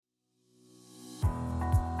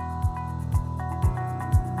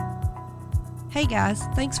Hey guys,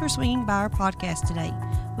 thanks for swinging by our podcast today.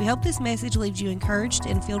 We hope this message leaves you encouraged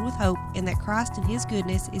and filled with hope, and that Christ and His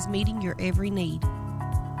goodness is meeting your every need.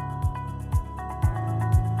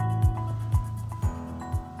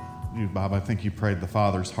 Bob, I think you prayed the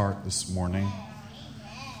Father's heart this morning.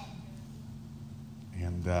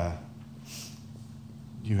 And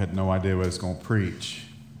you had no idea what I was going to preach.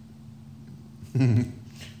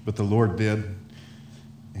 But the Lord did.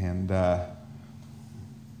 And I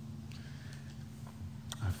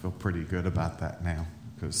feel pretty good about that now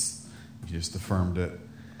because you just affirmed it.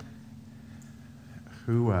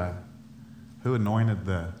 Who anointed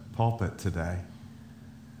the pulpit today?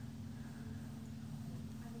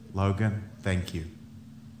 Logan, thank you.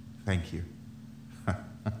 Thank you.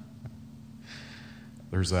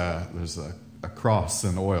 There's a cross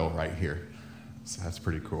and oil right here. So that's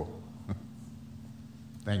pretty cool.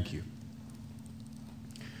 Thank you.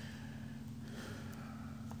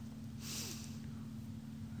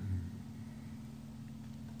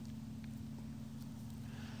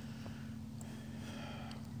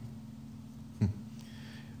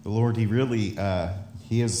 The Lord, He really,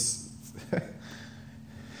 He is,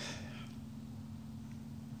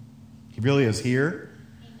 He really is here.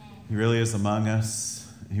 Amen. He really is among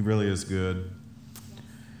us. He really is good.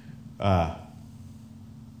 The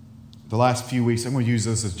last few weeks, I'm going to use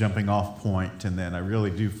this as jumping off point, and then I really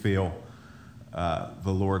do feel the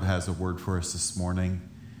Lord has a word for us this morning.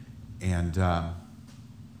 And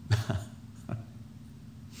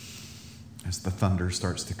as the thunder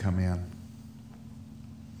starts to come in.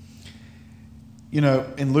 You know,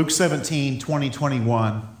 in Luke 17, 20,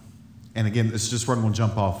 21, and again, this is just what I'm going to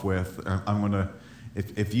jump off with. I'm going to,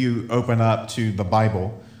 if you open up to the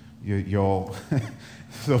Bible, you'll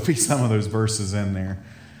there'll be some of those verses in there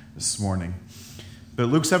this morning. But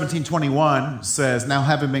Luke 17, 21 says, "Now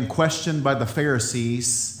having been questioned by the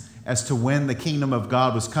Pharisees as to when the kingdom of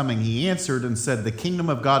God was coming, he answered and said, the kingdom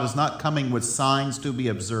of God is not coming with signs to be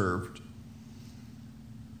observed.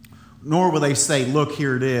 Nor will they say, look,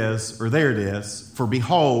 here it is, or there it is. For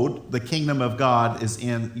behold, the kingdom of God is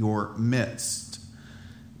in your midst.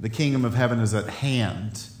 The kingdom of heaven is at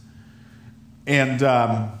hand." And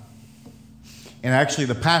actually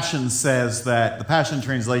the Passion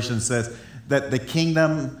Translation says that the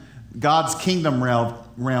kingdom, God's kingdom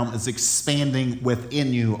realm is expanding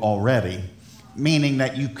within you already. Meaning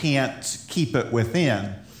that you can't keep it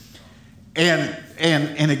within.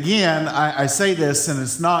 And again, I say this, and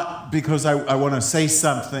it's not because I want to say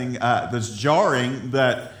something that's jarring,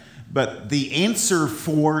 but the answer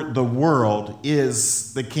for the world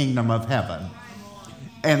is the kingdom of heaven.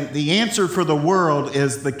 And the answer for the world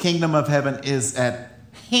is the kingdom of heaven is at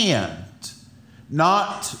hand.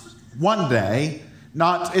 Not one day.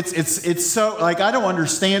 It's so, like, I don't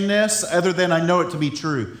understand this other than I know it to be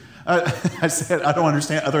true. I said, I don't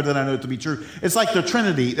understand other than I know it to be true. It's like the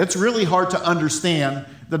Trinity. It's really hard to understand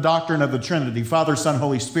the doctrine of the Trinity, Father, Son,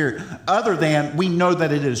 Holy Spirit, other than we know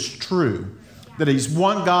that it is true, that He's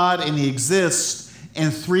one God and He exists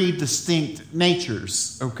in three distinct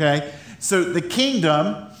natures, okay? So the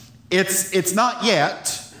kingdom, it's not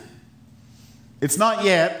yet. It's not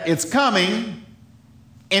yet. It's coming,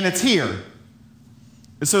 and it's here.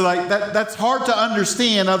 So like that's hard to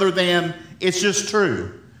understand other than it's just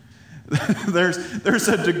true. There's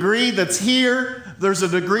a degree that's here, there's a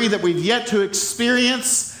degree that we've yet to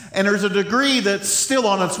experience, and there's a degree that's still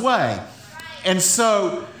on its way. And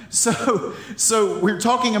so we're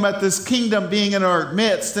talking about this kingdom being in our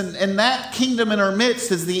midst, and that kingdom in our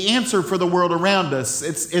midst is the answer for the world around us.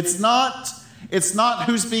 It's not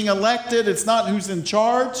who's being elected, it's not who's in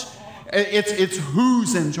charge, it's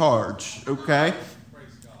who's in charge, okay?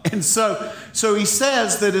 And so he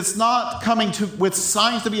says that it's not coming with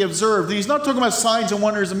signs to be observed. And he's not talking about signs and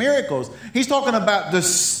wonders and miracles. He's talking about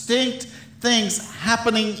distinct things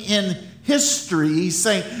happening in history. He's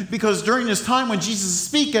saying, because during this time when Jesus is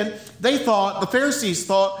speaking, the Pharisees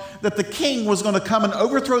thought that the king was going to come and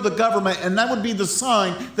overthrow the government, and that would be the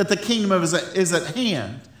sign that the kingdom is at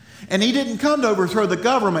hand. And he didn't come to overthrow the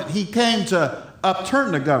government. He came to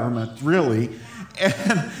upturn the government, really,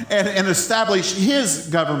 and establish His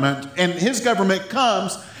government. And His government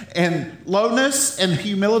comes in lowness and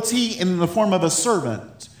humility in the form of a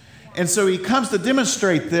servant. And so He comes to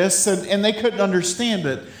demonstrate this, and they couldn't understand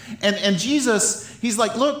it. And Jesus, He's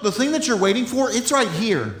like, look, the thing that you're waiting for, it's right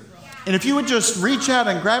here. And if you would just reach out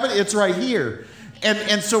and grab it, it's right here.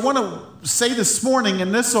 And so I want to say this morning,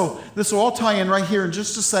 and this will all tie in right here in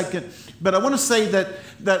just a second, but I want to say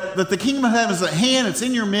that the kingdom of heaven is at hand, it's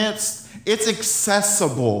in your midst, it's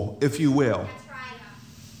accessible, if you will.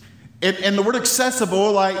 And the word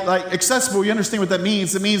accessible, like accessible, you understand what that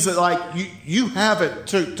means? It means that like you have it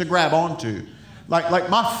to grab onto. Like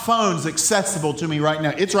my phone's accessible to me right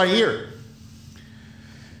now. It's right here.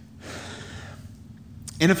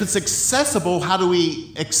 And if it's accessible, how do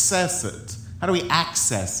we access it? How do we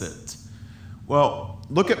access it? Well,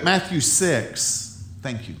 look at Matthew 6.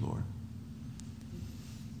 Thank you, Lord.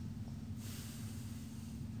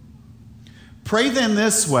 Pray then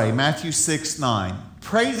this way, Matthew 6:9.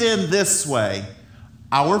 Pray then this way,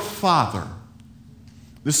 our Father.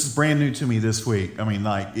 This is brand new to me this week. I mean,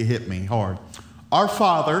 like, it hit me hard. Our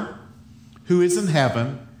Father, who is in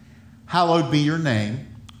heaven, hallowed be your name.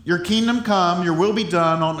 Your kingdom come, your will be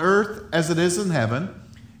done on earth as it is in heaven.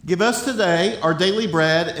 Give us today our daily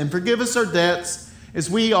bread, and forgive us our debts as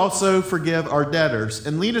we also forgive our debtors.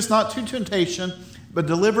 And lead us not to temptation, but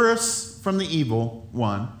deliver us from the evil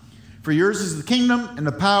one. For yours is the kingdom and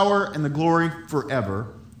the power and the glory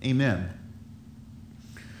forever. Amen.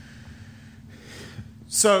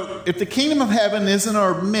 So if the kingdom of heaven is in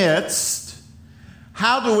our midst,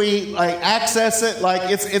 how do we access it?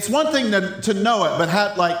 It's one thing to know it, but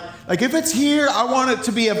how, like if it's here, I want it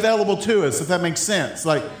to be available to us, if that makes sense.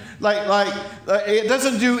 Like it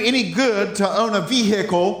doesn't do any good to own a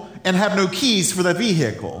vehicle and have no keys for the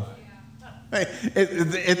vehicle. Then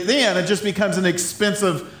it just becomes an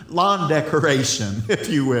expensive lawn decoration, if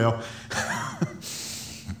you will.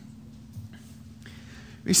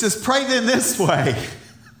 He says, pray then this way.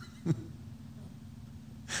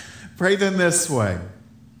 Pray then this way.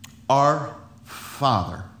 Our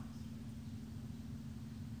Father,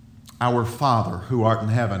 who art in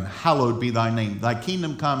heaven, hallowed be thy name. Thy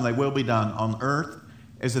kingdom come, thy will be done on earth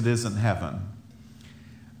as it is in heaven.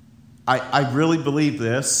 I really believe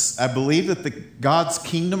this. I believe that God's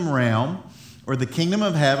kingdom realm, or the kingdom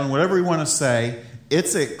of heaven, whatever you want to say,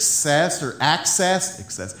 it's access.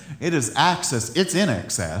 It is access. It's in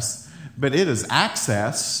excess, but it is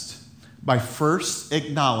accessed by first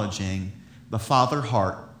acknowledging the Father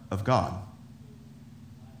heart of God.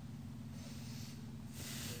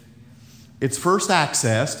 It's first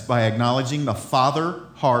accessed by acknowledging the Father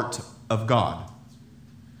heart of God.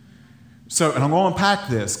 So, and I'm going to unpack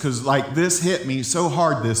this because this hit me so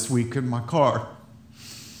hard this week in my car.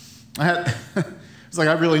 It's like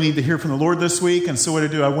I really need to hear from the Lord this week, and so what I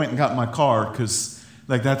do, I went and got in my car because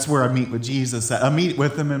that's where I meet with Jesus. I meet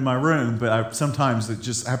with him in my room, but sometimes I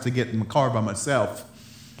just have to get in the car by myself.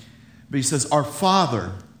 But he says, our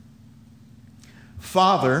Father,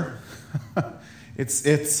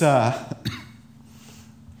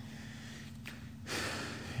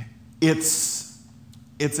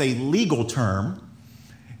 it's a legal term.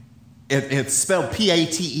 It's spelled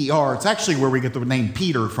P-A-T-E-R. It's actually where we get the name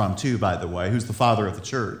Peter from too, by the way, who's the father of the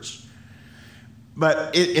church.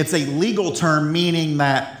 But it's a legal term, meaning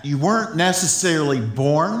that you weren't necessarily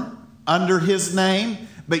born under his name,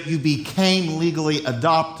 but you became legally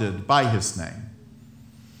adopted by his name.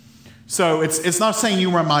 So it's not saying you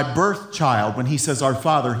were my birth child when he says our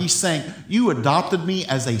Father. He's saying you adopted me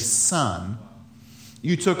as a son.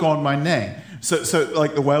 You took on my name. So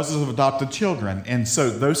like the Waleses have adopted children. And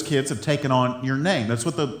so those kids have taken on your name. That's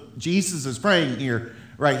what Jesus is praying here,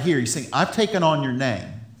 right here. He's saying, I've taken on your name.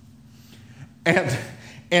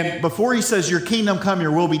 And before he says, your kingdom come,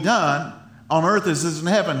 your will be done on earth as it is in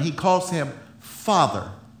heaven, he calls him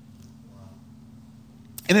Father.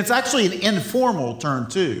 And it's actually an informal term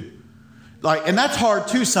too. And that's hard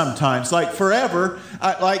too sometimes. Forever,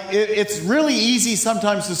 it's really easy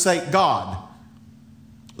sometimes to say God.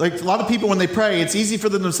 A lot of people when they pray, it's easy for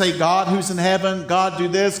them to say God who's in heaven, God do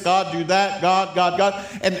this, God do that, God.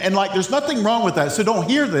 And there's nothing wrong with that. So don't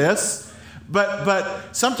hear this.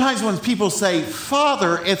 But sometimes when people say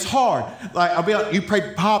Father, it's hard. You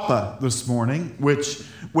prayed Papa this morning, which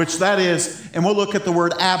that is, and we'll look at the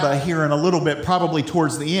word Abba here in a little bit, probably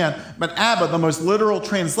towards the end. But Abba, the most literal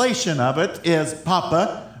translation of it is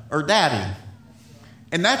Papa or Daddy.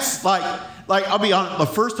 And that's I'll be honest, the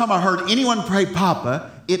first time I heard anyone pray Papa,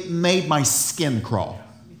 it made my skin crawl.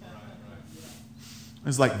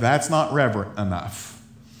 It's that's not reverent enough.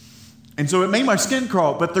 And so it made my skin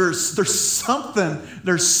crawl, but there's something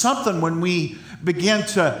when we begin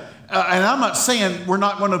to, and I'm not saying we're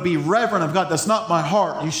not going to be reverent of God. That's not my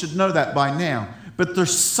heart. You should know that by now. But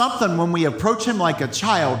there's something when we approach him like a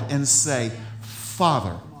child and say,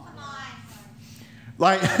 Father.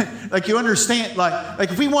 You understand,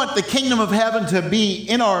 if we want the kingdom of heaven to be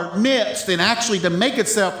in our midst and actually to make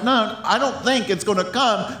itself known, I don't think it's going to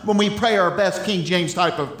come when we pray our best King James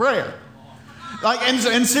type of prayer.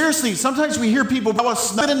 And seriously, sometimes we hear people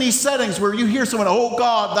in these settings where you hear someone, oh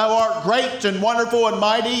God, thou art great and wonderful and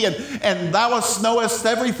mighty, and thou knowest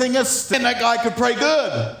everything, and that guy could pray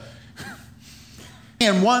good.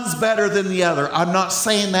 And one's better than the other. I'm not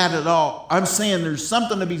saying that at all. I'm saying there's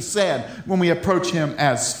something to be said when we approach him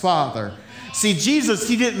as Father. See, Jesus,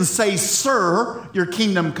 he didn't say, Sir, your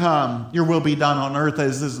kingdom come, your will be done on earth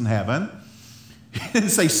as it is in heaven. He didn't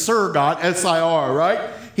say, Sir God, S-I-R, right?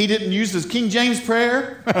 He didn't use his King James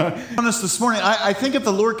prayer. Honest, this morning, I think if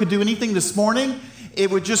the Lord could do anything this morning, it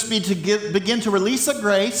would just be to begin to release a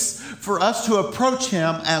grace for us to approach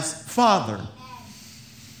him as Father.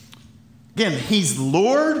 Again, he's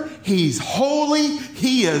Lord, he's holy,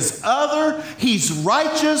 he is other, he's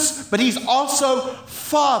righteous, but he's also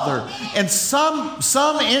Father. And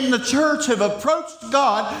some in the church have approached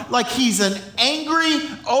God like he's an angry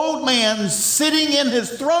old man sitting in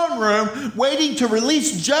his throne room waiting to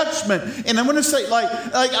release judgment. And I'm going to say,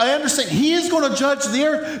 I understand he is going to judge the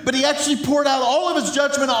earth, but he actually poured out all of his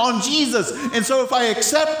judgment on Jesus. And so if I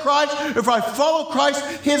accept Christ, if I follow Christ,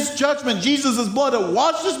 his judgment, Jesus' blood, it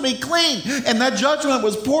washes me clean. And that judgment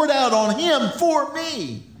was poured out on him for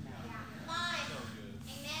me.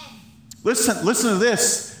 Listen to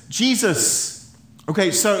this. Jesus.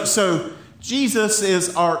 Okay, so Jesus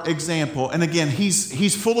is our example. And again,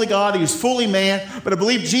 he's fully God, he's fully man. But I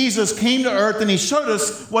believe Jesus came to earth and he showed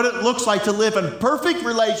us what it looks like to live in perfect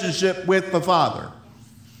relationship with the Father.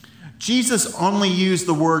 Jesus only used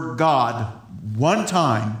the word God one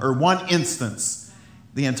time or one instance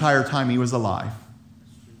the entire time he was alive.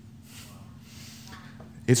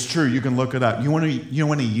 It's true. You can look it up. You know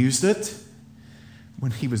when he used it?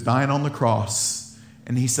 When he was dying on the cross.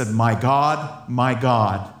 And he said, my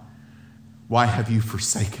God, why have you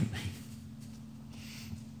forsaken me?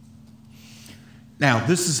 Now,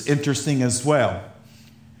 this is interesting as well.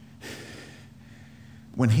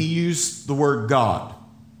 When he used the word God,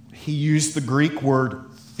 he used the Greek word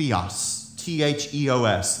theos,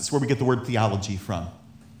 T-H-E-O-S. That's where we get the word theology from.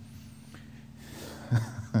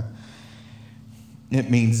 It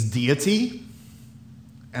means deity.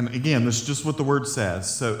 And again, this is just what the word says.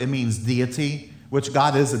 So it means deity, which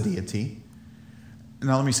God is a deity.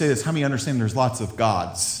 Now let me say this. How many understand there's lots of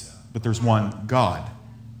gods, but there's one God?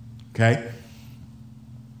 Okay?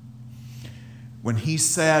 When he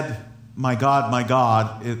said, my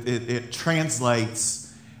God, it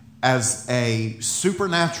translates as a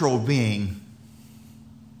supernatural being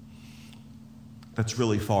that's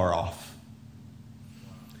really far off.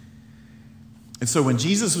 And so when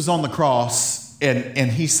Jesus was on the cross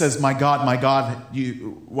and he says, my God,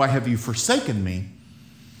 why have you forsaken me?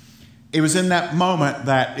 It was in that moment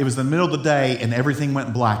that it was the middle of the day and everything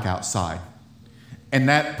went black outside. And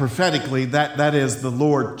that prophetically, that is the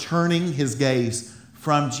Lord turning his gaze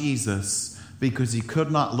from Jesus because he could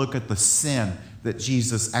not look at the sin that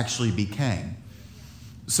Jesus actually became.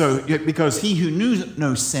 So because he who knew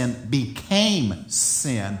no sin became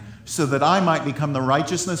sin, so that I might become the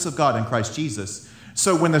righteousness of God in Christ Jesus.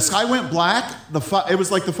 So when the sky went black, it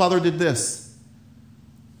was like the Father did this.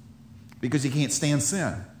 Because he can't stand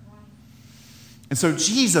sin. And so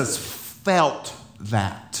Jesus felt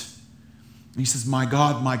that. He says, my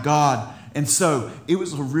God. And so it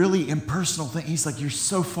was a really impersonal thing. He's like, you're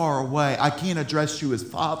so far away. I can't address you as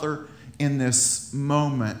Father in this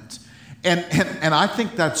moment. And I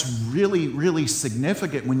think that's really, really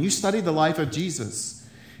significant when you study the life of Jesus.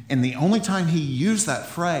 And the only time he used that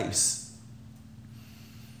phrase,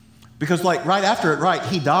 because right after it,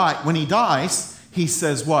 he died. When he dies, he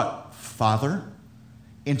says what? Father,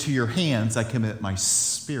 into your hands I commit my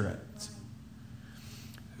spirit.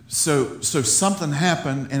 So something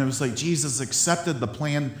happened, and it was like Jesus accepted the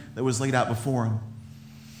plan that was laid out before him.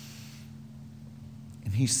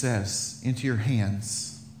 And he says, into your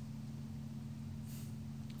hands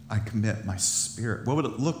I commit my spirit. What would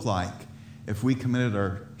it look like if we committed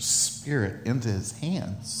our spirit into his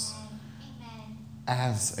hands? Amen.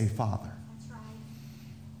 As a father? That's right.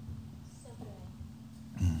 So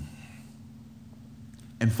good.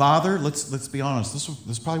 And Father, let's be honest.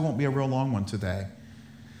 This probably won't be a real long one today.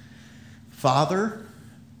 Father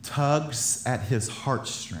tugs at his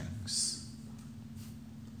heartstrings.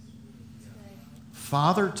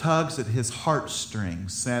 Father tugs at his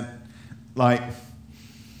heartstrings. And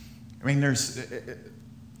there's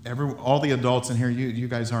all the adults in here. You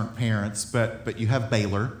guys aren't parents, but you have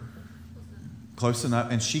Baylor, close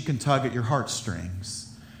enough, and she can tug at your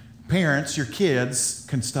heartstrings. Parents, your kids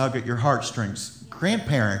can tug at your heartstrings.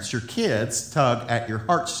 Grandparents, your kids tug at your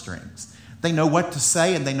heartstrings. They know what to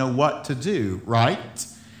say and they know what to do, right?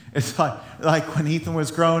 It's like when Ethan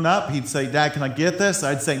was growing up, he'd say, Dad, can I get this?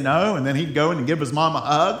 I'd say no. And then he'd go and give his mom a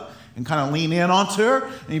hug and kind of lean in onto her.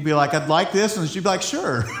 And he'd be like, I'd like this. And she'd be like,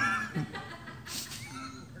 sure.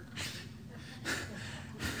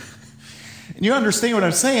 And you understand what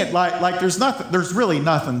I'm saying? Like there's really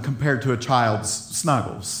nothing compared to a child's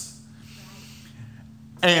snuggles.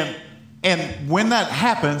 And when that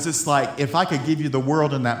happens, it's like, if I could give you the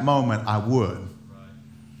world in that moment, I would.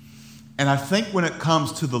 And I think when it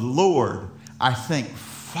comes to the Lord, I think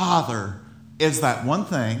Father is that one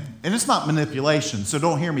thing. And it's not manipulation, so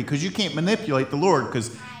don't hear me, because you can't manipulate the Lord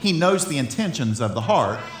because he knows the intentions of the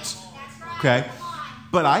heart. Okay?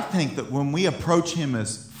 But I think that when we approach him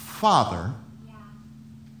as Father,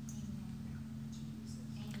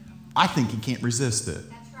 I think he can't resist it.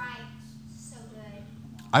 That's right. So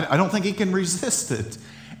good. I don't think he can resist it.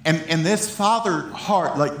 And this Father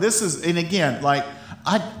heart, like this is, and again, like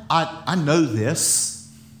I know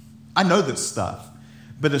this. I know this stuff.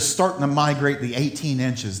 But it's starting to migrate the 18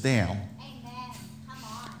 inches down. Amen. Come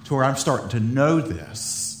on. To where I'm starting to know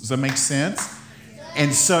this. Does that make sense?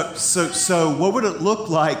 And so what would it look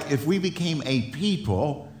like if we became a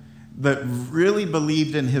people that really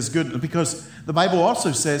believed in his goodness? Because the Bible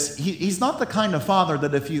also says he's not the kind of father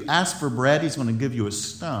that if you ask for bread, he's going to give you a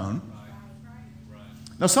stone.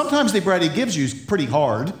 Now, sometimes the bread he gives you is pretty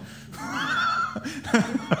hard.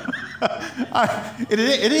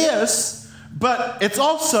 It is, but it's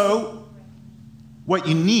also what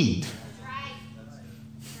you need.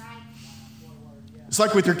 It's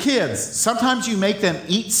like with your kids. Sometimes you make them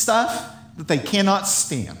eat stuff that they cannot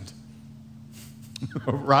stand.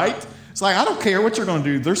 Right? It's like, I don't care what you're going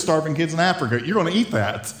to do. They're starving kids in Africa. You're going to eat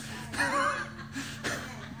that.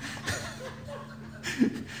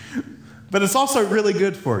 But it's also really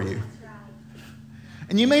good for you.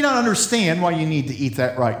 And you may not understand why you need to eat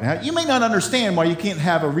that right now. You may not understand why you can't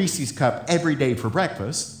have a Reese's cup every day for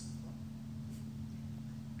breakfast.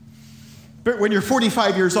 But when you're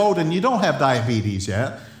 45 years old and you don't have diabetes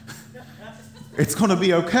yet, it's going to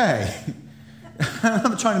be okay. I'm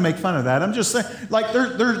not trying to make fun of that. I'm just saying, like,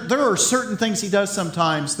 there are certain things he does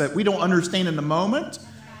sometimes that we don't understand in the moment.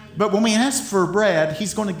 But when we ask for bread,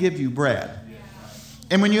 he's going to give you bread.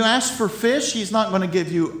 And when you ask for fish, he's not going to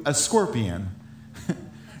give you a scorpion.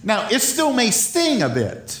 Now, it still may sting a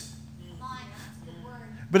bit,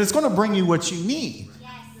 but it's going to bring you what you need.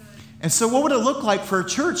 And so what would it look like for a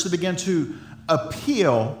church to begin to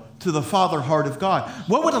appeal to the Father heart of God?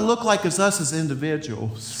 What would it look like as us as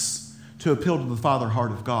individuals to appeal to the Father heart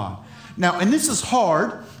of God? Now, and this is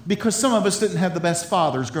hard because some of us didn't have the best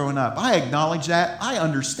fathers growing up. I acknowledge that. I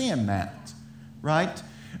understand that, right?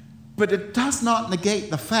 But it does not negate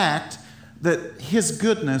the fact that his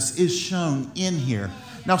goodness is shown in here.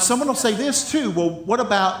 Now, someone will say this too. Well, what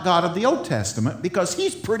about God of the Old Testament? Because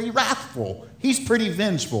he's pretty wrathful. He's pretty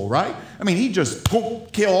vengeful, right? I mean, he just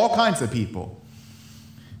kill all kinds of people.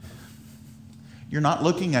 You're not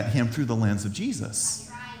looking at him through the lens of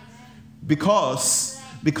Jesus. Because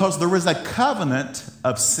there was a covenant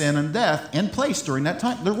of sin and death in place during that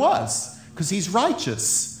time. There was, because he's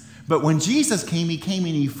righteous. But when Jesus came, he came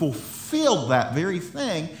and he fulfilled that very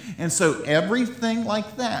thing. And so everything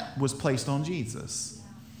like that was placed on Jesus.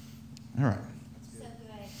 All right.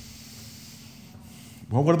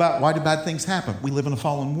 Well, what about, why do bad things happen? We live in a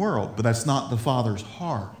fallen world, but that's not the Father's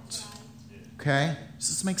heart. Okay? Does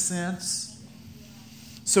this make sense?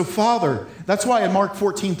 So Father, that's why in Mark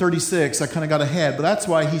 14:36, I kind of got ahead, but that's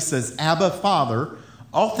why he says, Abba, Father,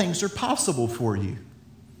 all things are possible for you.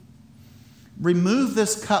 Remove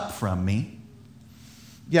this cup from me,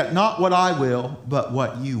 yet not what I will, but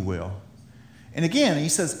what you will. And again, he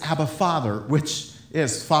says, Abba, Father, which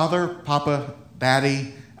is Father, Papa,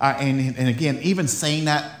 Daddy. And again, even saying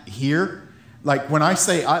that here, like when I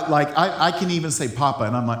say, I can even say Papa,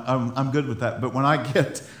 and I'm like, I'm good with that. But when I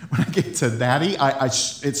get to Daddy,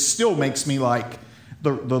 it still makes me like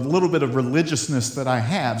the little bit of religiousness that I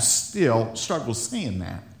have still struggles saying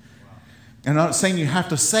that. And I'm not saying you have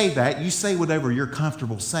to say that. You say whatever you're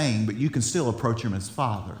comfortable saying, but you can still approach him as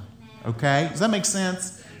Father. Okay? Does that make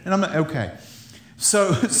sense? And I'm not, okay.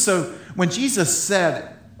 So when Jesus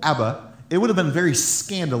said Abba, it would have been very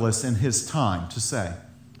scandalous in his time to say.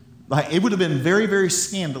 Like, it would have been very, very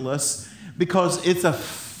scandalous because it's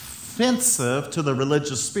offensive to the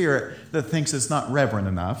religious spirit that thinks it's not reverent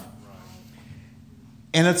enough.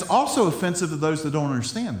 And it's also offensive to those that don't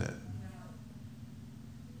understand it.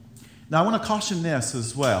 Now, I want to caution this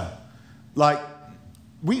as well. Like,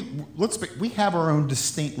 we have our own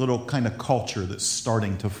distinct little kind of culture that's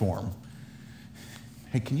starting to form.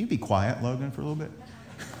 Hey, can you be quiet, Logan, for a little bit?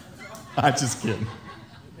 I'm just kidding.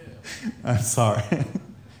 I'm sorry.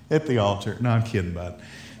 at the altar. No, I'm kidding, bud.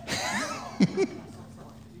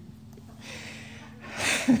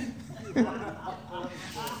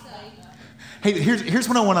 Hey, here's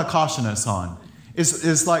what I want to caution us on.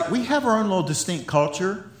 Is like we have our own little distinct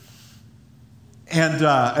culture. And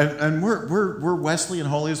we're Wesleyan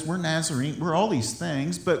Holiest, we're Nazarene, we're all these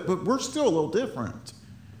things, but we're still a little different.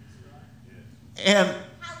 And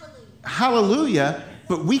hallelujah,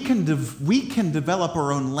 but we can develop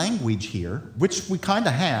our own language here, which we kind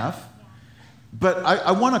of have. But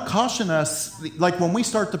I want to caution us, like when we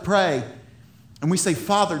start to pray and we say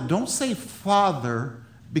Father, don't say Father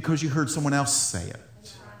because you heard someone else say it.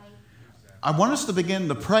 I want us to begin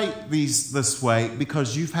to pray this way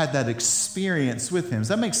because you've had that experience with Him. Does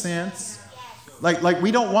that make sense? Like we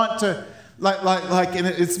don't want to, and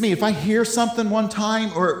it's me. If I hear something one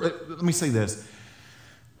time, or let me say this.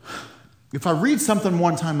 If I read something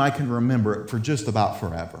one time, I can remember it for just about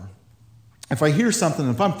forever. If I hear something,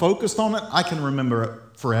 if I'm focused on it, I can remember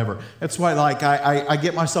it forever. That's why I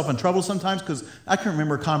get myself in trouble sometimes because I can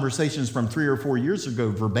remember conversations from 3 or 4 years ago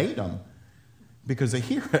verbatim because I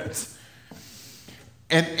hear it.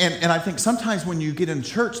 And I think sometimes when you get in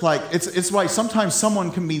church, like it's why sometimes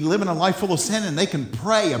someone can be living a life full of sin and they can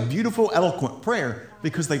pray a beautiful, eloquent prayer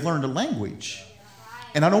because they learned a language.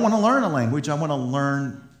 And I don't want to learn a language. I want to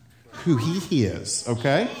learn who He is,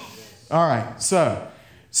 okay? All right, so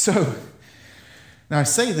now I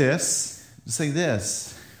say this,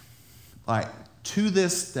 like to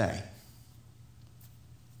this day,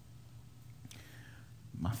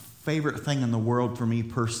 my favorite thing in the world for me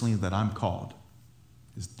personally that I'm called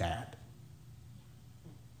is Dad.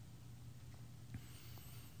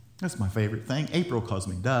 That's my favorite thing. April calls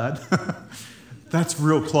me Dad. That's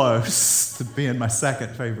real close to being my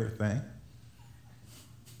second favorite thing.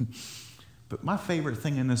 But my favorite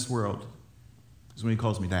thing in this world is when he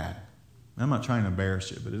calls me Dad. I'm not trying to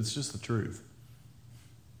embarrass you, but it's just the truth.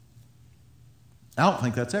 I don't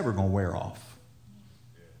think that's ever going to wear off.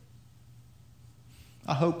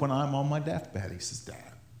 I hope when I'm on my deathbed, he says,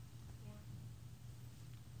 Dad.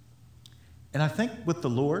 And I think with the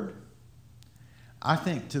Lord, I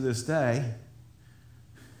think to this day,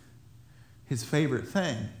 his favorite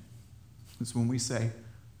thing is when we say,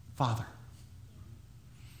 Father.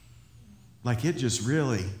 Like it just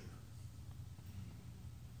really,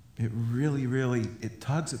 it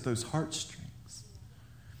tugs at those heartstrings.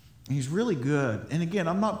 And he's really good. And again,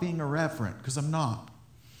 I'm not being irreverent because I'm not.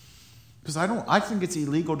 Because I think it's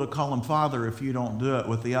illegal to call him Father if you don't do it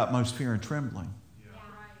with the utmost fear and trembling.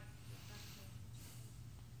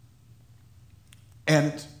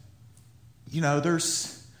 And,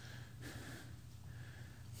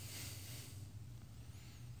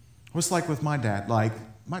 what's like with my dad? Like,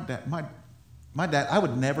 my dad, I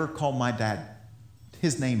would never call my dad,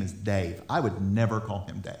 his name is Dave. I would never call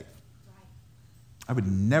him Dave. I would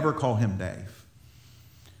never call him Dave.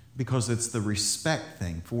 Because it's the respect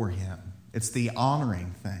thing for him. It's the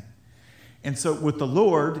honoring thing. And so with the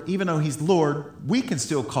Lord, even though he's Lord, we can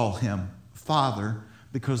still call him Father,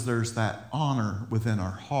 because there's that honor within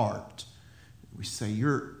our heart. We say,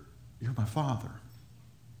 you're my Father.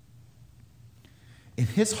 And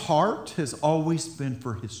his heart has always been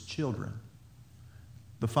for his children.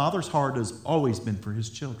 The Father's heart has always been for his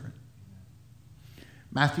children.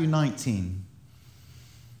 Matthew 19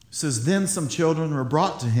 says, Then some children were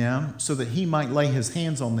brought to him so that he might lay his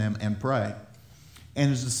hands on them and pray. And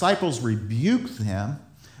his disciples rebuked them.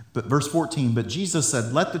 But verse 14, but Jesus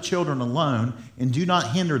said, Let the children alone, and do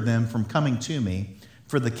not hinder them from coming to me,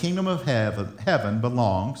 for the kingdom of heaven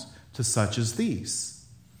belongs to such as these.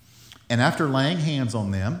 And after laying hands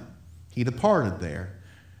on them, he departed there.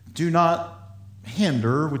 Do not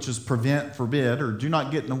hinder, which is prevent, forbid, or do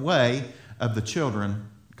not get in the way of the children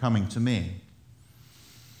coming to me.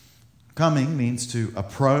 Coming means to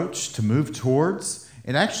approach, to move towards.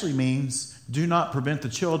 It actually means do not prevent the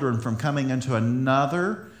children from coming into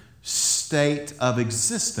another state of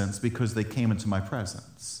existence because they came into my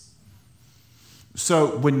presence.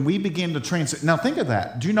 So when we begin to transit, now think of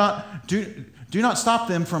that. Do not stop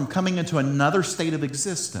them from coming into another state of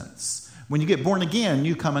existence. When you get born again,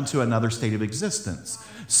 you come into another state of existence.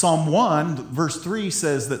 Psalm 1, verse 3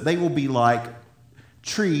 says that they will be like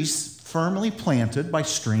trees firmly planted by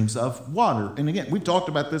streams of water. And again, we talked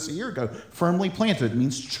about this a year ago. Firmly planted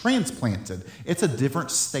means transplanted. It's a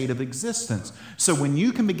different state of existence. So when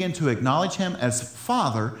you can begin to acknowledge him as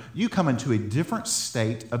Father, you come into a different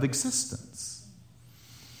state of existence.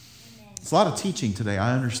 Amen. It's a lot of teaching today,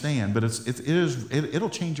 I understand, but it'll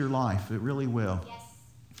change your life. It really will. Yes.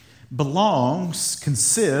 Belongs,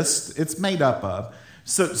 consists, it's made up of.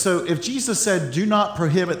 So if Jesus said, do not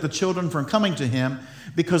prohibit the children from coming to him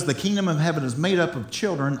because the kingdom of heaven is made up of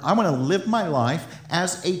children, I want to live my life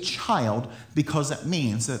as a child because it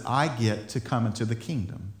means that I get to come into the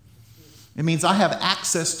kingdom. It means I have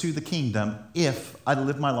access to the kingdom if I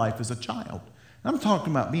live my life as a child. I'm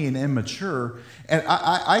talking about being immature. And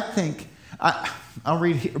I think, I'll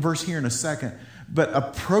read a verse here in a second, but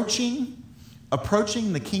approaching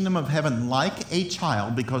the kingdom of heaven like a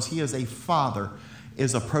child, because he is a father,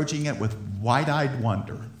 is approaching it with wide-eyed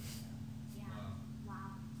wonder. Yeah. Wow.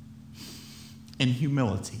 And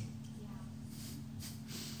humility.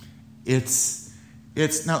 Yeah.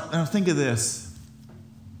 It's now think of this.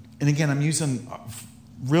 And again, I'm using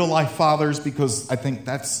real life fathers because I think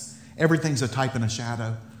everything's a type and a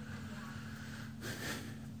shadow.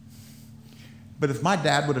 But if my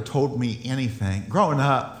dad would have told me anything growing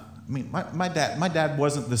up, I mean, my dad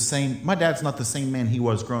wasn't the same. My dad's not the same man he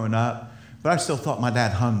was growing up, but I still thought my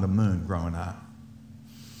dad hung the moon growing up.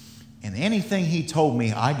 And anything he told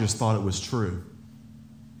me, I just thought it was true.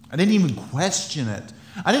 I didn't even question it.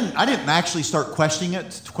 I didn't actually start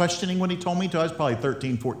questioning what he told me until I was probably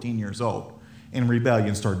 13, 14 years old, and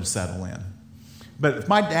rebellion started to settle in. But if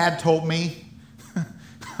my dad told me,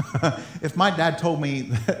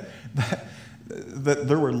 that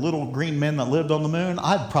there were little green men that lived on the moon,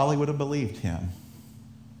 I probably would have believed him.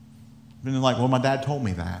 Been like, well, my dad told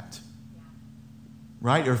me that.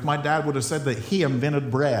 Right? Or if my dad would have said that he invented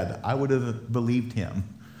bread, I would have believed him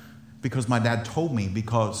because my dad told me,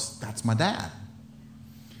 because that's my dad.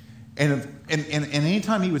 And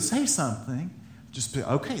anytime he would say something, just be,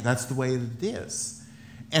 okay, that's the way it is.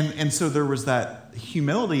 And so there was that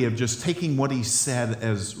humility of just taking what he said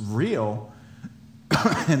as real.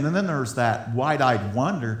 And then there's that wide-eyed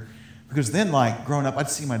wonder, because then, like, growing up, I'd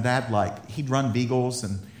see my dad, like, he'd run beagles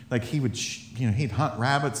and, like, he would, he'd hunt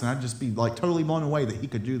rabbits, and I'd just be, like, totally blown away that he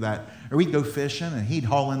could do that. Or we'd go fishing, and he'd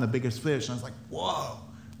haul in the biggest fish, and I was like, whoa,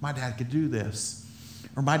 my dad could do this.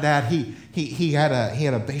 Or my dad, he had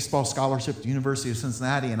a baseball scholarship at the University of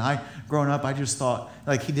Cincinnati, and growing up, I just thought,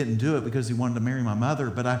 like, he didn't do it because he wanted to marry my mother,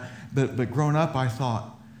 but growing up, I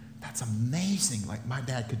thought, that's amazing. Like, my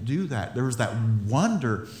dad could do that. There was that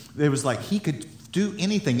wonder. It was like he could do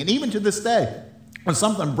anything. And even to this day, when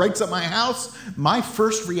something breaks up my house, my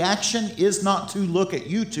first reaction is not to look at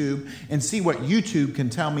YouTube and see what YouTube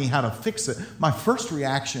can tell me how to fix it. My first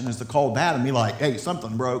reaction is to call Dad and be like, hey,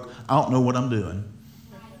 something broke. I don't know what I'm doing.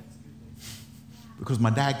 Because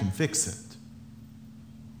my dad can fix it.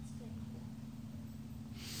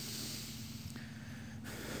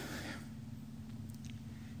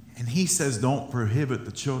 And he says, don't prohibit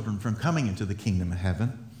the children from coming into the kingdom of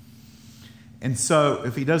heaven. And so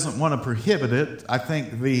if he doesn't want to prohibit it, I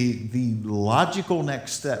think the logical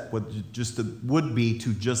next step would be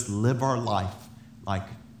to just live our life like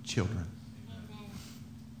children. Amen.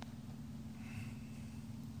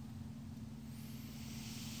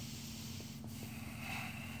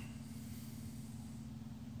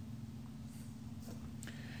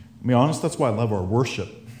 To be honest, that's why I love our worship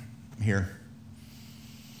here.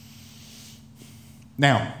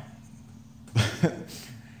 Now,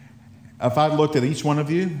 if I looked at each one of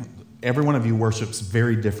you, every one of you worships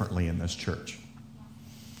very differently in this church.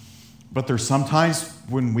 But there's sometimes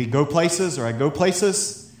when we go places, or I go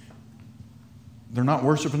places, they're not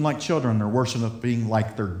worshiping like children. They're worshiping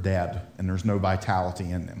like they're dead and there's no vitality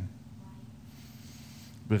in them.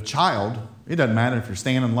 But a child, it doesn't matter if you're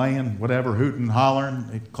standing, laying, whatever, hooting,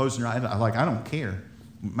 hollering, closing your eyes. I don't care.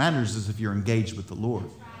 What matters is if you're engaged with the Lord.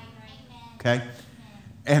 Okay?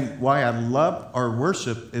 And why I love our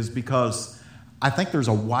worship is because I think there's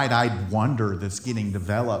a wide-eyed wonder that's getting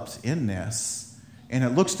developed in this. And it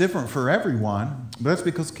looks different for everyone, but that's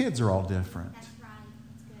because kids are all different. That's right.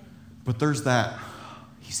 That's good. But there's that,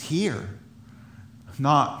 he's here.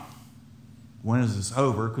 Not, when is this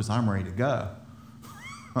over? Because I'm ready to go.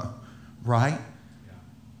 Right? Yeah,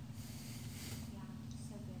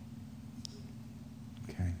 so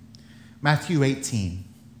good. Okay. Matthew 18.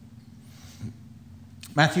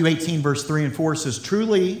 Matthew 18, verse 3 and 4 says,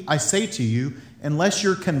 truly, I say to you, unless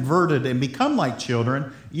you're converted and become like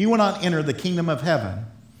children, you will not enter the kingdom of heaven.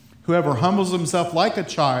 Whoever humbles himself like a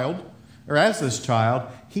child, or as this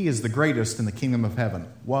child, he is the greatest in the kingdom of heaven.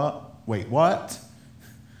 What? Wait, what?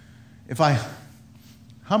 If I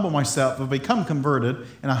humble myself, if I become converted,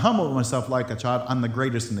 and I humble myself like a child, I'm the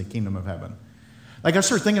greatest in the kingdom of heaven. Like, I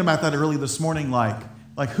started thinking about that early this morning, like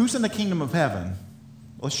who's in the kingdom of heaven?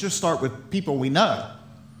 Let's just start with people we know.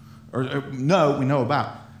 We know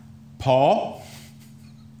about. Paul,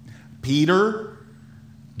 Peter,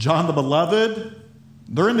 John the Beloved,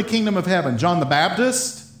 they're in the kingdom of heaven. John the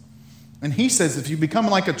Baptist, And he says, if you become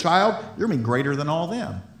like a child, you're going to be greater than all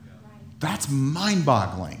them. Right. That's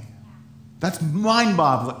mind-boggling. That's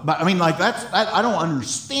mind-boggling. I mean, like, I don't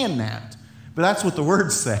understand that. But that's what the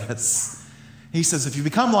word says. He says, if you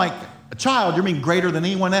become like a child, you're being greater than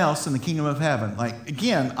anyone else in the kingdom of heaven. Like,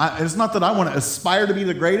 again, it's not that I want to aspire to be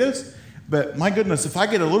the greatest, but my goodness, if I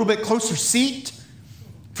get a little bit closer seat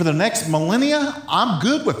for the next millennia, I'm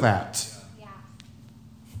good with that. Yeah.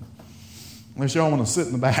 Unless y'all want to sit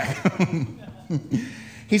in the back.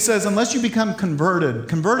 He says, unless you become converted.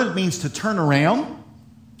 Converted means to turn around,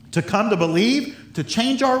 to come to believe, to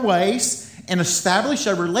change our ways, and establish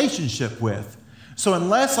a relationship with. So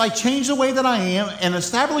unless I change the way that I am and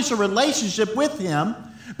establish a relationship with him,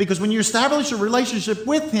 because when you establish a relationship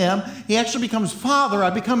with him, he actually becomes father. I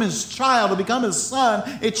become his child. I become his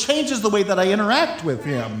son. It changes the way that I interact with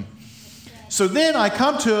him. So then I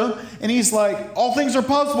come to him, and he's like, all things are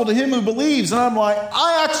possible to him who believes. And I'm like,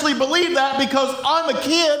 I actually believe that because I'm a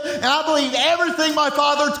kid, and I believe everything my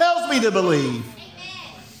father tells me to believe.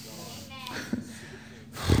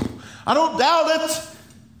 I don't doubt it.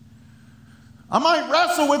 I might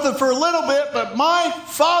wrestle with it for a little bit, but my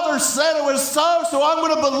father said it was so I'm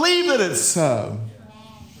going to believe that it's so.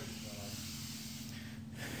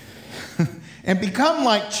 And become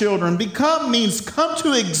like children. Become means come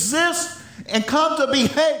to exist and come to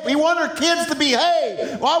behave. We want our kids to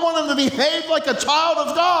behave. Well, I want them to behave like a child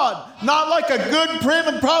of God, not like a good, prim,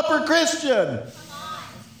 and proper Christian.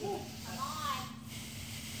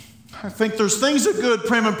 I think there's things that good,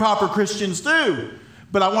 prim, and proper Christians do.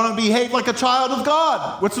 But I want to behave like a child of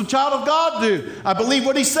God. What's a child of God do? I believe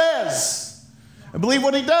what he says. I believe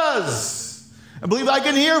what he does. I believe I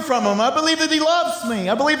can hear from him. I believe that he loves me.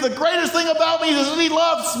 I believe the greatest thing about me is that he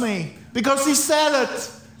loves me because he said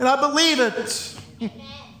it. And I believe it.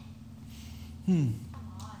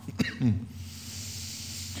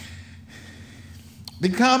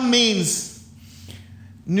 Become means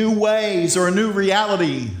new ways or a new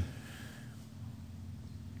reality.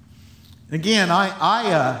 Again,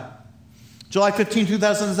 July 15,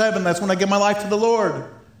 2007, that's when I gave my life to the Lord.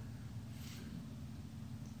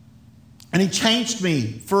 And he changed me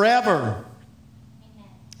forever. Amen.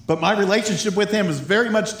 But my relationship with him is very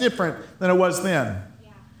much different than it was then.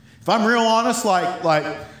 Yeah. If I'm real honest, like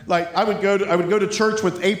I would go to church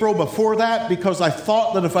with April before that because I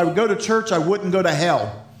thought that if I would go to church, I wouldn't go to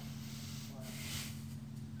hell.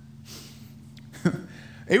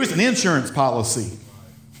 It was an insurance policy.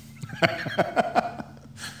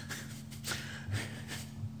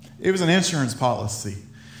 It was an insurance policy.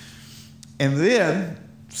 And then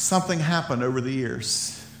something happened over the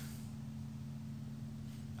years.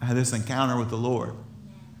 I had this encounter with the Lord.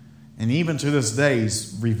 And even to this day,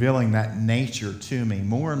 he's revealing that nature to me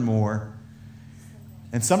more and more.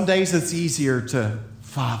 And some days it's easier to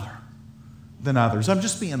father than others. I'm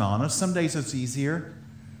just being honest. Some days it's easier.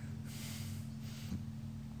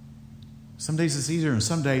 Some days it's easier, and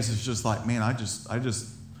some days it's just like, man, I just want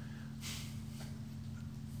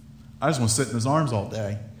to sit in his arms all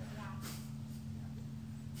day.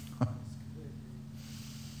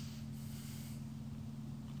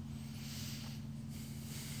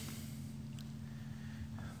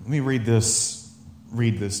 Let me read this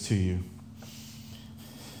to you.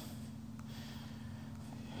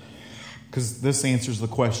 Because this answers the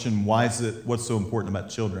question, what's so important about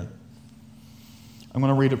children? I'm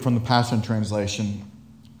going to read it from the Passion Translation,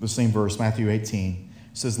 the same verse, Matthew 18.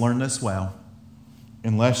 It says, learn this well.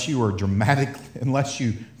 Unless you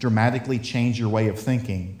dramatically change your way of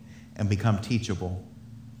thinking and become teachable.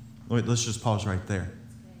 Let's just pause right there.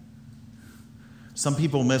 Some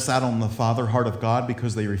people miss out on the Father heart of God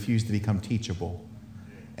because they refuse to become teachable.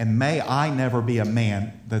 And may I never be a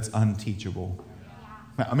man that's unteachable.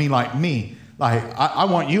 I mean, like me. Like, I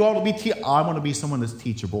want you all to be I want to be someone that's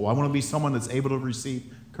teachable. I want to be someone that's able to receive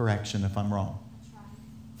correction if I'm wrong.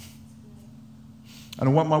 I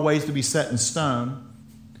don't want my ways to be set in stone.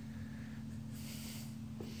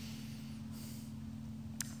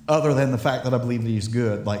 Other than the fact that I believe that he's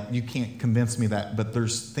good. Like, you can't convince me that. But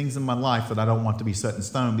there's things in my life that I don't want to be set in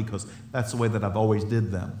stone because that's the way that I've always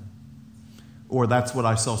did them. Or that's what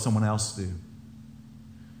I saw someone else do.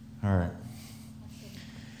 All right.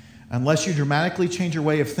 Unless you dramatically change your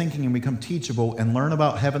way of thinking and become teachable and learn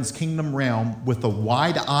about heaven's kingdom realm with the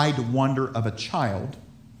wide-eyed wonder of a child,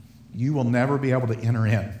 you will never be able to enter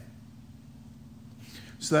in.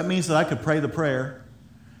 So that means that I could pray the prayer.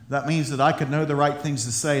 That means that I could know the right things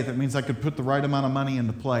to say. That means I could put the right amount of money in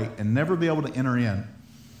the plate and never be able to enter in.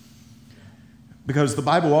 Because the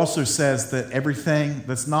Bible also says that everything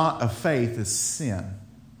that's not of faith is sin.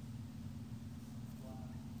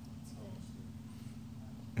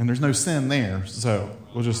 And there's no sin there, so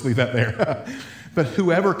we'll just leave that there. But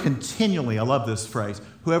whoever continually, I love this phrase,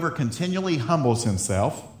 whoever continually humbles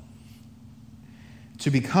himself to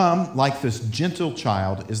become like this gentle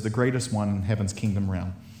child is the greatest one in heaven's kingdom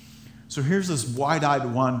realm. So here's this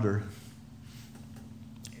wide-eyed wonder.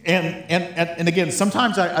 And again,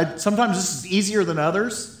 sometimes sometimes this is easier than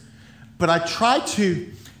others, but I try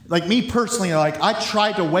to, like me personally, like I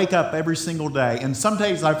try to wake up every single day, and some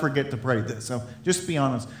days I forget to pray this, so just be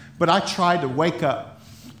honest. But I try to wake up,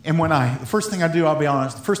 and the first thing I do, I'll be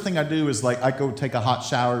honest, the first thing I do is like I go take a hot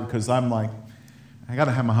shower because I'm like, I got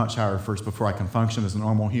to have my hot shower first before I can function as a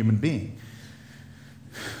normal human being.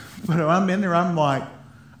 But if I'm in there, I'm like,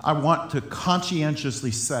 I want to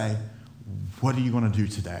conscientiously say, what are you going to do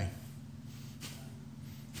today?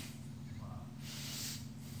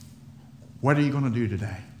 What are you going to do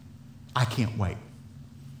today? I can't wait.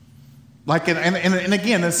 Like, and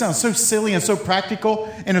again, that sounds so silly and so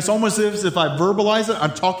practical, and it's almost as if I verbalize it,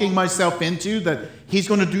 I'm talking myself into that he's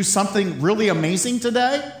going to do something really amazing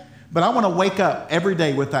today. But I want to wake up every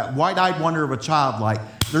day with that wide-eyed wonder of a child, like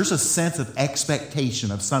there's a sense of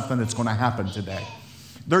expectation of something that's going to happen today.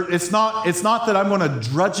 It's not that I'm going to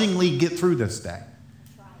drudgingly get through this day.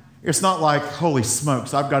 It's not like, holy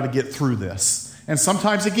smokes, I've got to get through this. And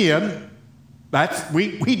sometimes, again,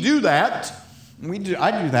 we do that.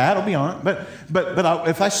 I do that, I'll be honest. But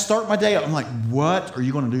if I start my day, I'm like, what are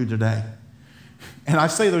you going to do today? And I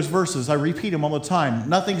say those verses, I repeat them all the time.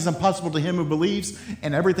 Nothing is impossible to him who believes,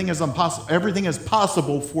 and everything is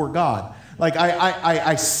possible for God. Like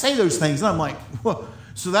I say those things, and I'm like, whoa.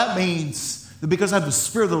 So that means that because I have the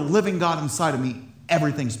Spirit of the living God inside of me,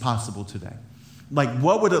 everything's possible today. Like,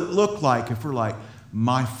 what would it look like if we're like,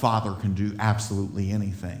 my Father can do absolutely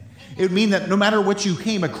anything? It would mean that no matter what you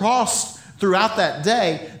came across throughout that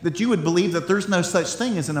day, that you would believe that there's no such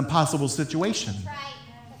thing as an impossible situation. That's right.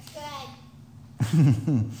 That's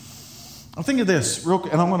good. I'll think of this real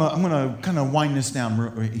quick, and I'm gonna kind of wind this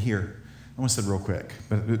down here. I almost said real quick,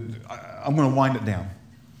 but I'm going to wind it down.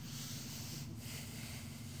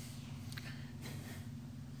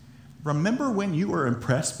 Remember when you were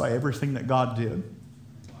impressed by everything that God did?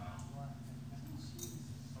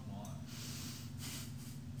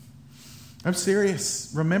 I'm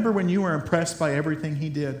serious. Remember when you were impressed by everything he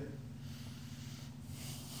did?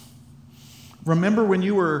 Remember when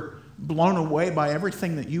you were blown away by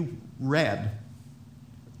everything that you read?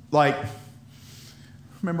 Like,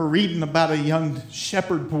 remember reading about a young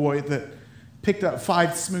shepherd boy that picked up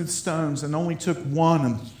 5 smooth stones and only took one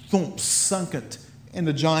and thump, sunk it in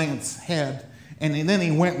the giant's head. And then he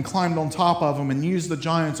went and climbed on top of him and used the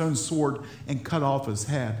giant's own sword and cut off his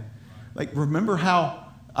head. Like, remember how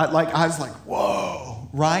I was like, whoa,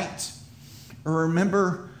 right? Or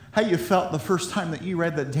remember how you felt the first time that you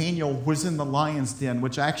read that Daniel was in the lion's den,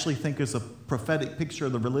 which I actually think is a prophetic picture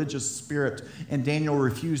of the religious spirit. And Daniel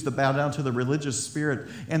refused to bow down to the religious spirit,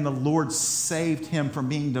 and the Lord saved him from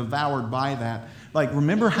being devoured by that. Like,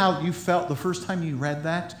 remember how you felt the first time you read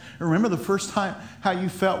that? Remember the first time how you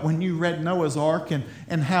felt when you read Noah's Ark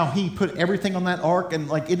and how he put everything on that ark, and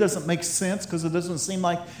like it doesn't make sense because it doesn't seem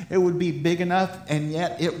like it would be big enough, and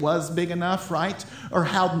yet it was big enough, right? Or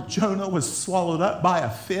how Jonah was swallowed up by a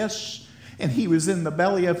fish and he was in the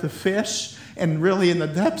belly of the fish and really in the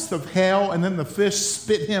depths of hell, and then the fish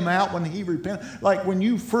spit him out when he repented. Like when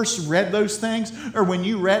you first read those things, or when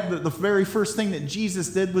you read that the very first thing that Jesus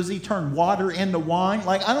did was he turned water into wine.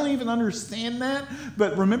 Like, I don't even understand that,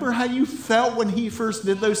 but remember how you felt when he first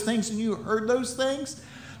did those things and you heard those things?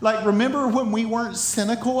 Like, remember when we weren't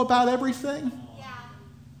cynical about everything? Yeah.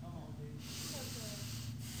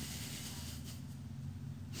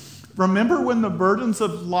 Remember when the burdens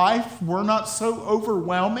of life were not so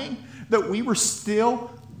overwhelming that we were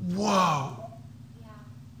still, whoa. Yeah.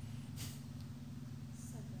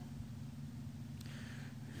 So good.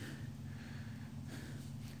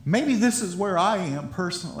 Maybe this is where I am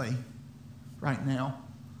personally right now.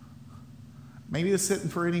 Maybe it's sitting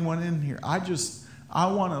for anyone in here. I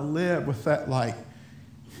want to live with that, like, Amen.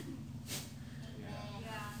 Yeah.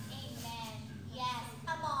 Amen. Yes.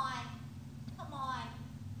 Come on. Come on.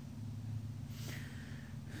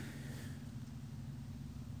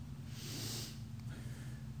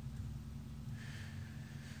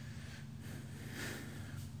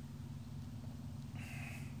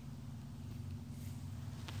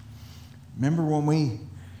 remember when we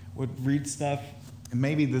would read stuff, and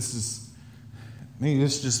maybe this is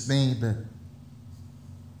just me, but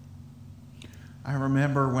I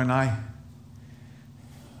remember when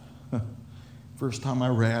first time I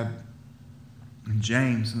read in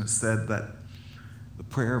James, and it said that the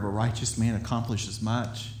prayer of a righteous man accomplishes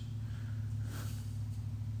much.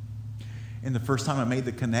 And the first time I made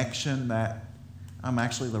the connection that I'm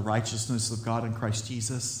actually the righteousness of God in Christ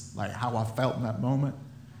Jesus, like how I felt in that moment,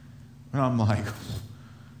 and I'm like,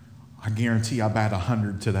 I guarantee I bat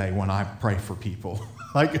 100 today when I pray for people.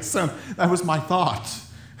 That was my thought.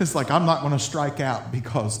 It's like, I'm not going to strike out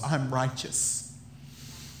because I'm righteous.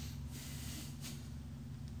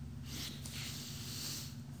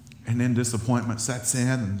 And then disappointment sets in,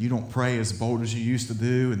 and you don't pray as bold as you used to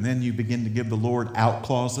do, and then you begin to give the Lord out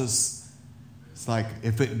clauses. It's like,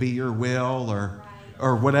 if it be your will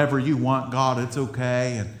or whatever you want, God, it's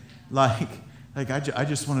okay. And I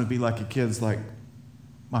just want to be like a kid's like,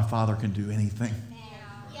 my Father can do anything.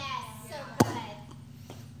 Yes, so good.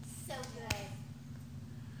 So good.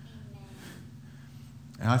 Amen.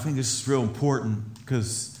 And I think this is real important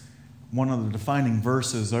because one of the defining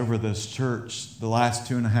verses over this church the last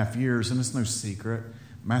 2.5 years, and it's no secret,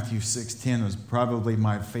 Matthew 6:10 is probably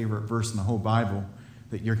my favorite verse in the whole Bible,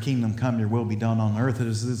 that your kingdom come, your will be done on earth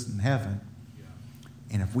as it is in heaven. Yeah.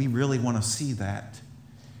 And if we really want to see that,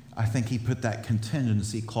 I think he put that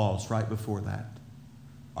contingency clause right before that.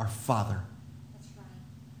 Our Father. That's right.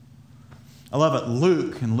 I love it.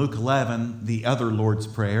 Luke, in Luke 11, the other Lord's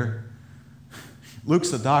Prayer.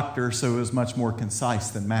 Luke's a doctor, so it was much more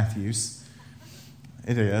concise than Matthew's.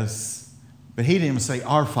 It is. But he didn't even say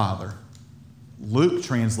our Father. Luke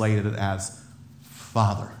translated it as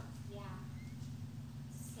Father. Yeah.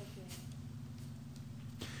 So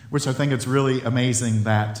good. Which I think it's really amazing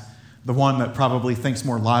that the one that probably thinks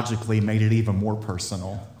more logically made it even more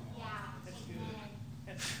personal. Yeah.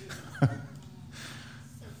 Amen. So good.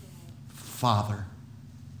 Father,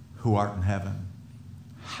 who art in heaven,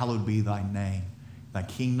 hallowed be thy name. Thy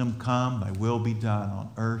kingdom come, thy will be done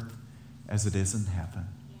on earth as it is in heaven.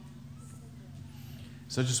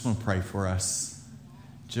 So I just want to pray for us.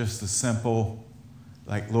 Just a simple,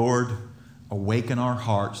 like, Lord, awaken our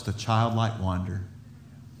hearts to childlike wonder.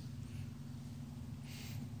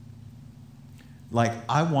 Like,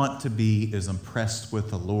 I want to be as impressed with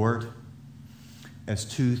the Lord as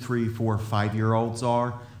 2, 3, 4, 5-year-olds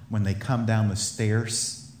are when they come down the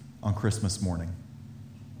stairs on Christmas morning.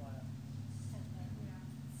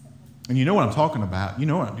 And you know what I'm talking about. You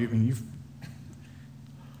know what I mean. You've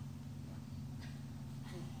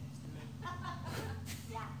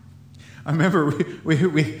I remember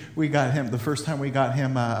we got him the first time we got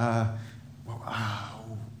him.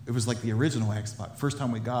 It was like the original Xbox. First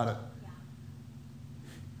time we got it,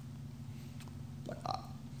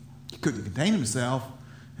 he couldn't contain himself,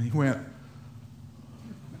 and he went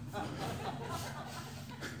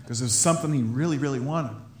because it was something he really, really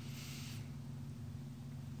wanted.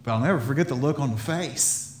 But I'll never forget the look on the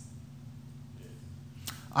face.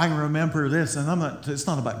 I remember this, and it's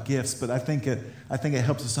not about gifts, but I think it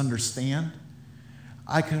helps us understand.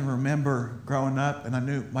 I can remember growing up, and I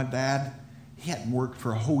knew my dad, he hadn't worked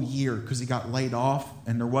for a whole year because he got laid off,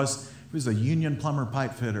 and he was a union plumber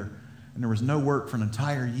pipe fitter, and there was no work for an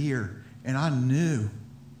entire year. And I knew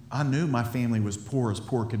my family was poor as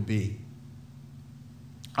poor could be.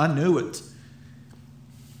 I knew it.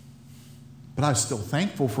 But I was still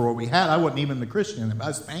thankful for what we had. I wasn't even the Christian, but I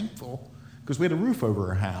was thankful because we had a roof over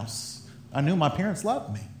our house. I knew my parents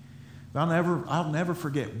loved me. But I'll never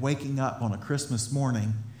forget waking up on a Christmas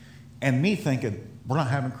morning and me thinking, we're not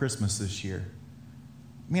having Christmas this year.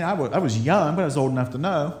 I mean, I was young, but I was old enough to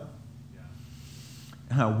know.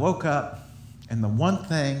 And I woke up, and the one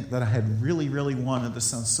thing that I had really, really wanted, this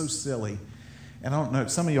sounds so silly, and I don't know,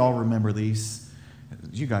 some of y'all remember these.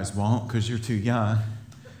 You guys won't because you're too young.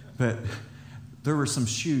 But there were some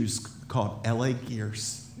shoes called LA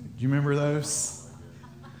Gears. Do you remember those?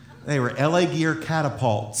 They were LA Gear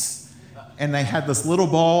catapults. And they had this little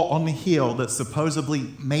ball on the heel that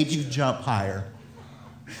supposedly made you jump higher.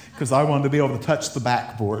 Because I wanted to be able to touch the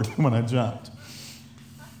backboard when I jumped.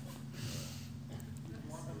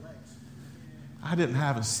 I didn't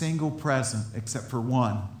have a single present except for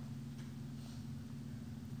one.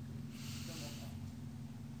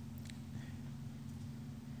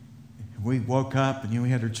 We woke up and we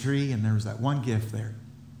had our tree and there was that one gift there.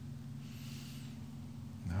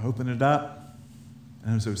 And I opened it up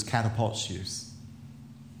and it was those catapult shoes.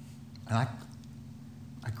 And I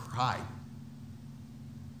cried.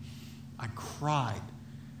 I cried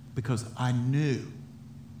because I knew,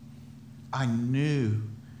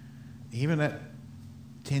 even at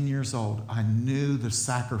 10 years old, I knew the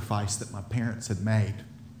sacrifice that my parents had made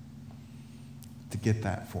to get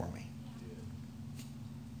that for me.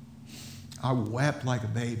 I wept like a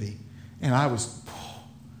baby. And I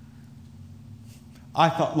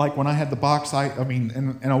thought, like, when I had the box, I'm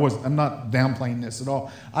not downplaying this at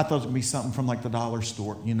all. I thought it would be something from, like, the dollar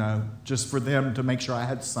store, just for them to make sure I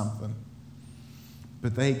had something.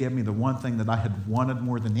 But they gave me the one thing that I had wanted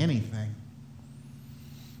more than anything.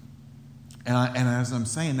 And as I'm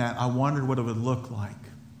saying that, I wondered what it would look like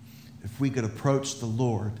if we could approach the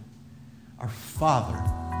Lord, our Father,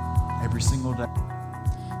 every single day.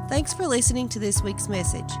 Thanks for listening to this week's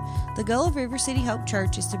message. The goal of River City Hope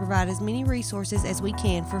Church is to provide as many resources as we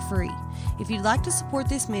can for free. If you'd like to support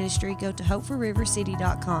this ministry, go to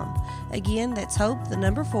hopeforrivercity.com. Again, that's hope, the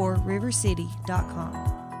number 4,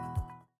 rivercity.com.